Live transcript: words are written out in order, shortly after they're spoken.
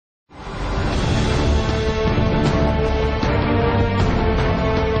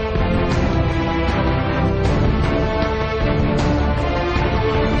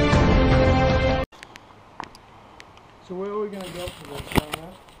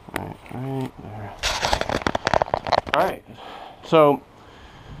Alright, so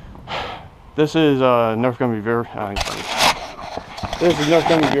this is Nerf Gun Reviewer. This is Nerf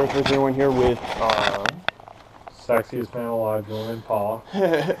Gun Reviewer for everyone here with sexiest man alive, Julian Paul.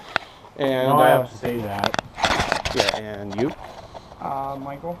 And I have to say that. Yeah, and you?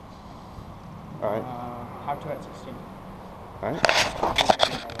 Michael. Alright. How to at 16. Alright.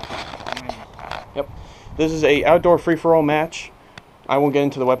 Yep. This is a outdoor free-for-all match. I won't get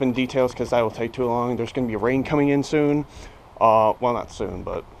into the weapon details because that will take too long. There's going to be rain coming in soon. Well, not soon,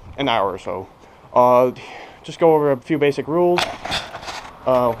 but an hour or so. Just go over a few basic rules.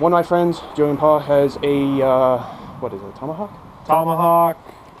 One of my friends, Julian Paul, has a, what is it, Tomahawk? Tomahawk,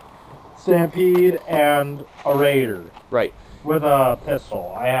 Stampede, and a Raider. Right. With a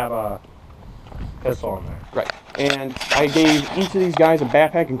pistol. I have a pistol in there. Right. And I gave each of these guys a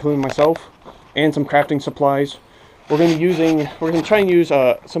backpack, including myself, and some crafting supplies. We're going to try and use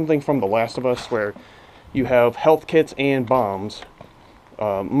something from The Last of Us, where you have health kits and bombs.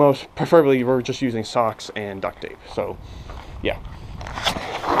 Most preferably, we're just using socks and duct tape. So, yeah.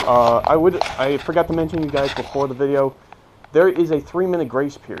 I forgot to mention you guys before the video. There is a 3-minute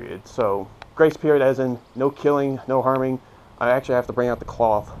grace period. So, grace period as in no killing, no harming. I actually have to bring out the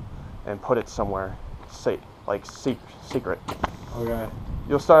cloth and put it somewhere safe, like secret. Okay.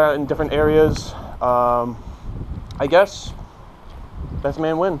 You'll start out in different areas. I guess best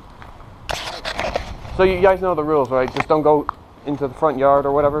man win. So you guys know the rules, right? Just don't go into the front yard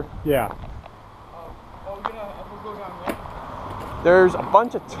or whatever. Yeah. There's a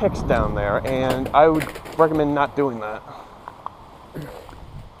bunch of ticks down there, and I would recommend not doing that.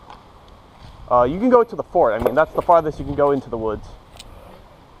 You can go to the fort. I mean, that's the farthest you can go into the woods.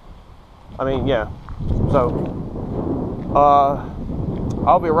 I mean, yeah. So,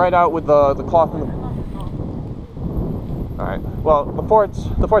 I'll be right out with the cloth in the... Alright, well, the fort's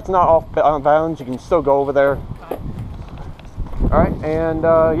not off bounds. You can still go over there. Alright, and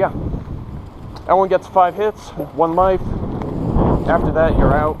yeah. Everyone gets 5 hits, 1 life. After that,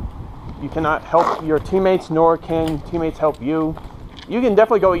 you're out. You cannot help your teammates, nor can teammates help you. You can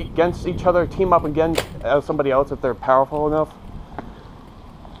definitely go against each other, team up against somebody else if they're powerful enough.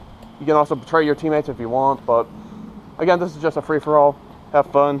 You can also betray your teammates if you want, but again, this is just a free-for-all. Have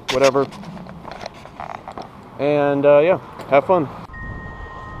fun, whatever. And yeah, have fun.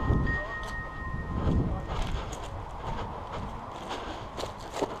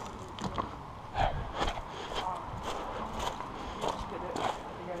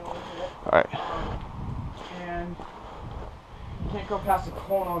 Alright. And you can't go past the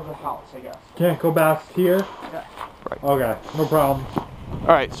corner of the house, I guess. Can't go back here? Yeah. Right. Okay, no problem.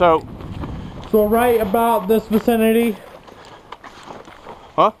 Alright, so right about this vicinity?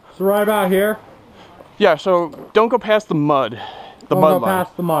 Huh? So right about here? yeah, so don't go past the mud. The mud go line.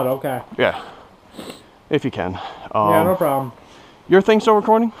 past the mud, okay. Yeah. If you can. Yeah, no problem. Your thing still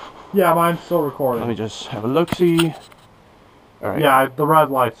recording? Yeah, mine's still recording. Let me just have a look-see. Alright. Yeah, the red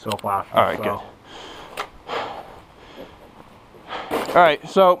light's still flashing. Alright, so. good. Alright,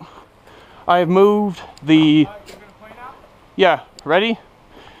 so I have moved the... Yeah, ready?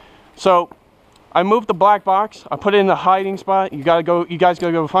 So I moved the black box. I put it in the hiding spot. You guys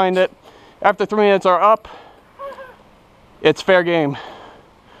gotta go find it. After 3 minutes are up, it's fair game.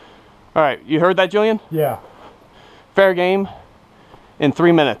 Alright, you heard that, Julian? Yeah. Fair game in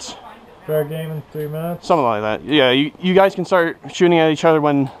 3 minutes. Fair game in 3 minutes? Something like that. Yeah, you guys can start shooting at each other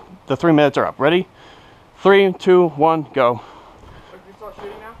when the 3 minutes are up. Ready? 3, 2, 1, go.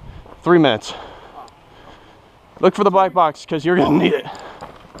 3 minutes. Look for the black box, because you're going to need it.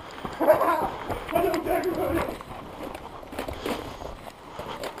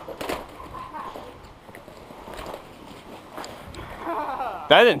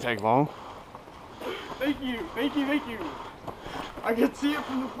 That didn't take long. Thank you, thank you, thank you. I can see it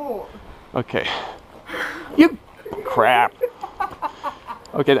from the fort. Okay. You crap.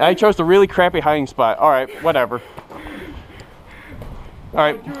 Okay, I chose the really crappy hiding spot. Alright, whatever.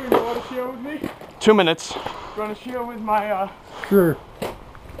 Alright. You want to share with me? 2 minutes. You want to share with my, Sure.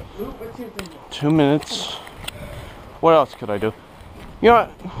 what's your thing? 2 minutes. What else could I do? You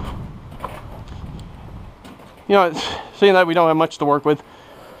know what? Seeing that we don't have much to work with,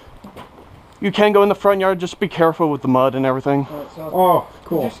 you can go in the front yard, just be careful with the mud and everything. Alright, so Oh,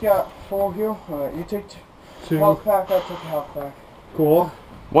 cool. you just got 4 here. Alright, you take 2. health pack, I took health pack. Cool.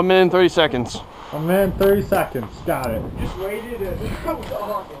 1 minute and 30 seconds. 1 minute 30 seconds. Got it. Just waited and that was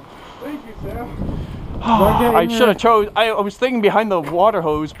awesome. Thank you, Sam. I should have chose. I was thinking behind the water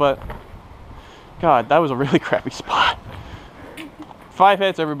hose, but God, that was a really crappy spot. 5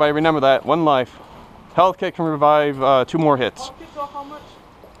 hits, everybody. Remember that. 1 life. Health kit can revive 2 more hits. Health kits are how much?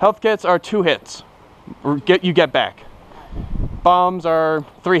 Health kits are 2 hits. you get back. Bombs are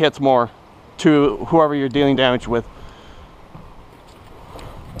 3 hits more to whoever you're dealing damage with.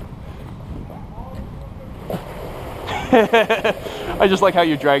 I just like how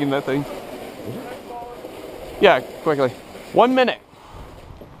you're dragging that thing. Yeah, quickly. 1 minute.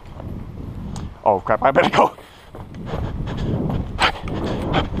 Oh crap, I better go.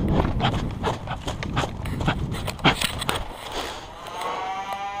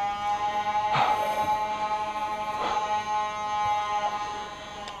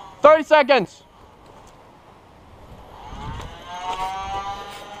 Seconds.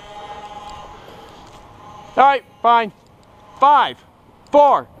 All right, fine. 5,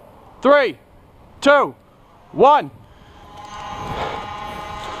 4, 3, 2, 1.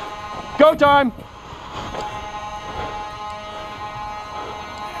 Go time.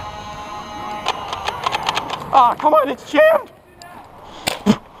 Ah, come on, it's jammed.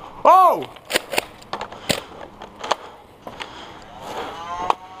 Oh!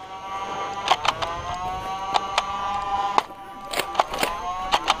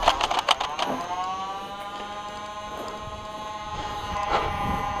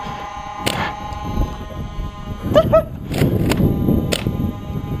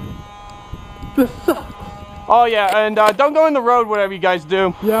 This sucks. Oh yeah, and don't go in the road, whatever you guys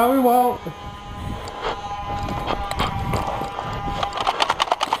do. Yeah, we won't.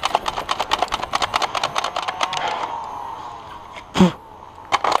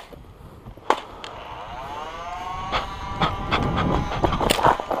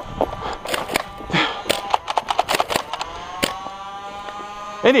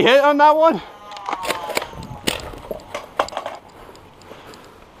 Any hit on that one?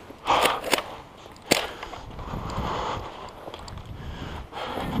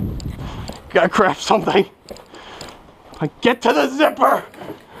 Gotta craft something. Get to the zipper.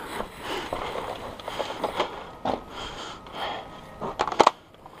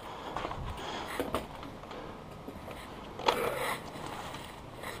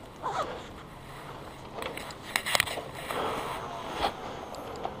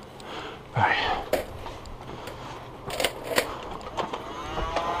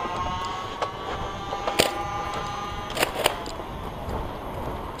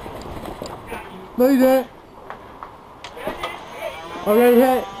 Lead it. Okay,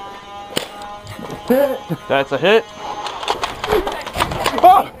 hit. Hit. That's a hit.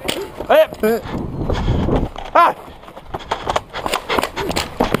 Oh! Hit. Hit. Ah!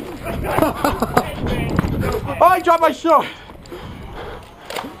 Oh, I dropped my sword.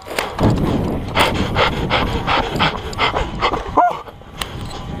 Oh!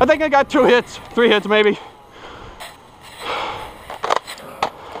 I think I got 2 hits, 3 hits maybe.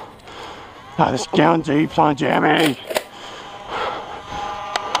 Ah, this gun keeps on jamming.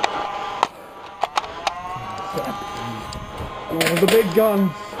 Oh, the big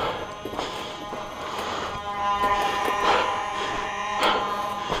guns.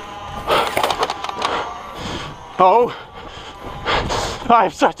 Oh,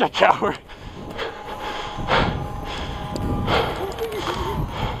 I'm such a coward.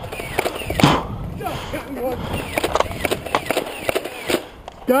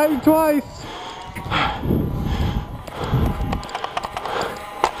 Got you twice.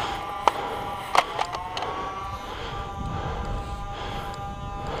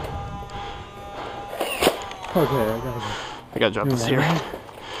 Okay, I gotta drop this here.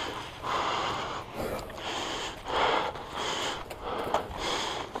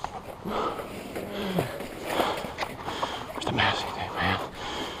 Where's the mask thing, man?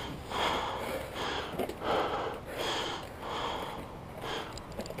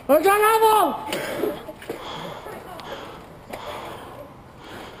 I got ammo!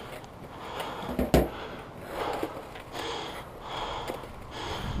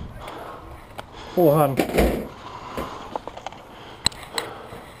 Hold on.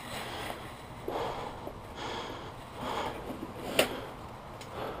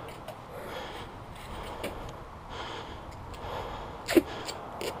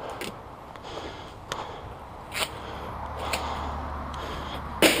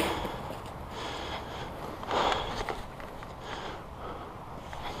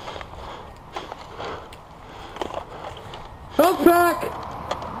 Health pack!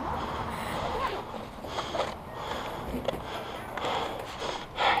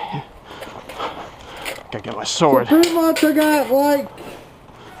 Gotta get my sword. So pretty much I got like...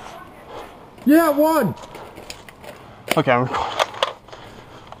 Yeah, 1. Okay, I'm recording.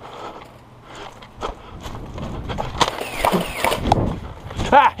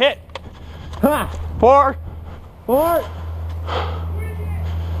 Ah, hit! Ha! 4. 4.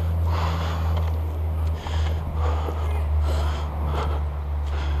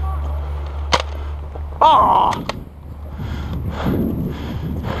 Ah!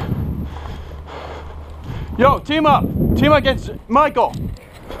 Yo, team up! Team up against Michael!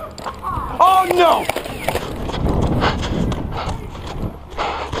 Oh no!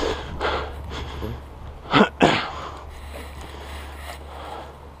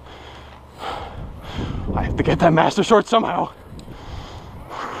 I have to get that master sword somehow.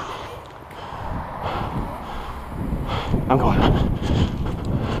 I'm going.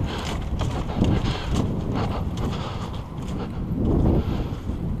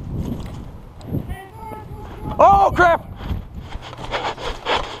 Oh crap!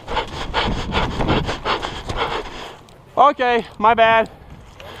 Okay, my bad.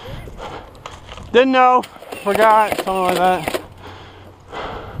 Didn't know, forgot, something like that.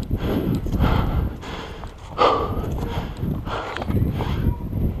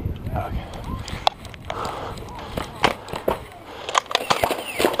 Okay.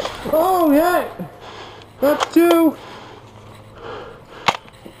 Oh, yeah! That's two!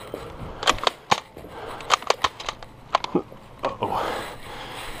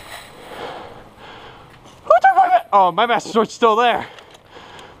 Oh, my master sword's still there.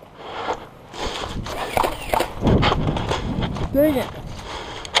 Dang it!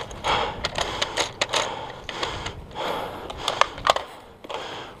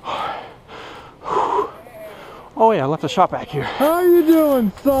 Oh yeah, I left the shop back here. How you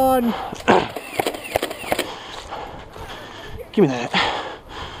doing, son? Give me that.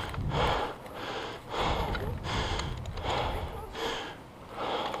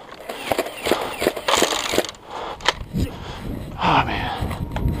 Oh man.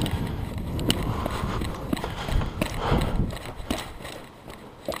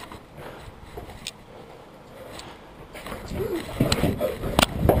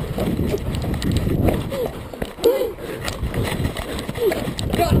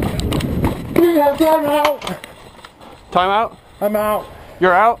 I'm out! Time out? I'm out.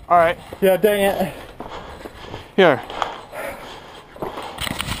 You're out? Alright. Yeah, dang it. Here.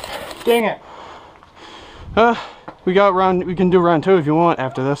 Dang it. We can do round 2 if you want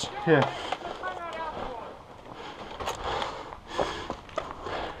after this. Here.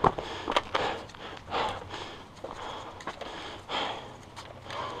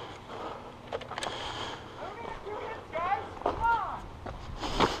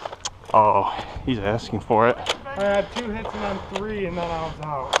 Oh, he's asking for it. I had 2 hits and then 3 and then I was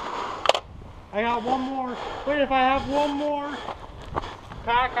out. I got one more. Wait, if I have one more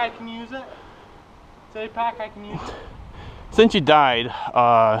pack, I can use it? Say pack, I can use it? Since you died,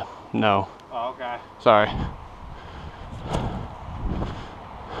 no. Oh, okay. Sorry.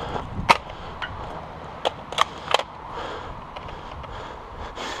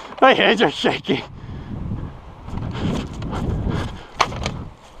 My hands are shaking.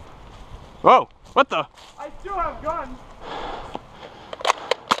 Whoa, what the? I still have guns.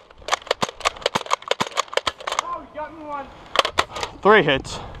 Oh, you got me one. 3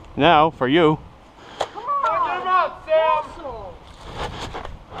 hits. Now, for you. Come on. Get him out, Sam.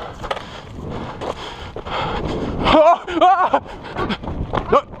 Oh, ah!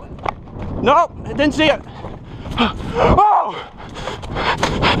 No, I didn't see it. Oh!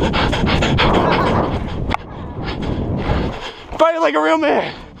 Fight like a real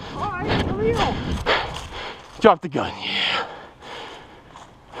man. Alright, for real. Drop the gun, yeah.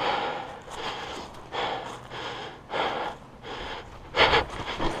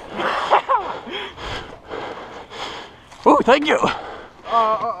 Oh, thank you.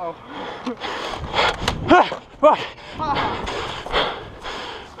 Uh-oh.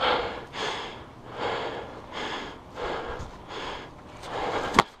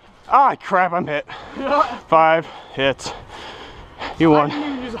 Ah, crap, I'm hit. 5 hits. You I won. didn't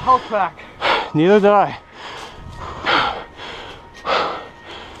even use a health pack. Neither did I.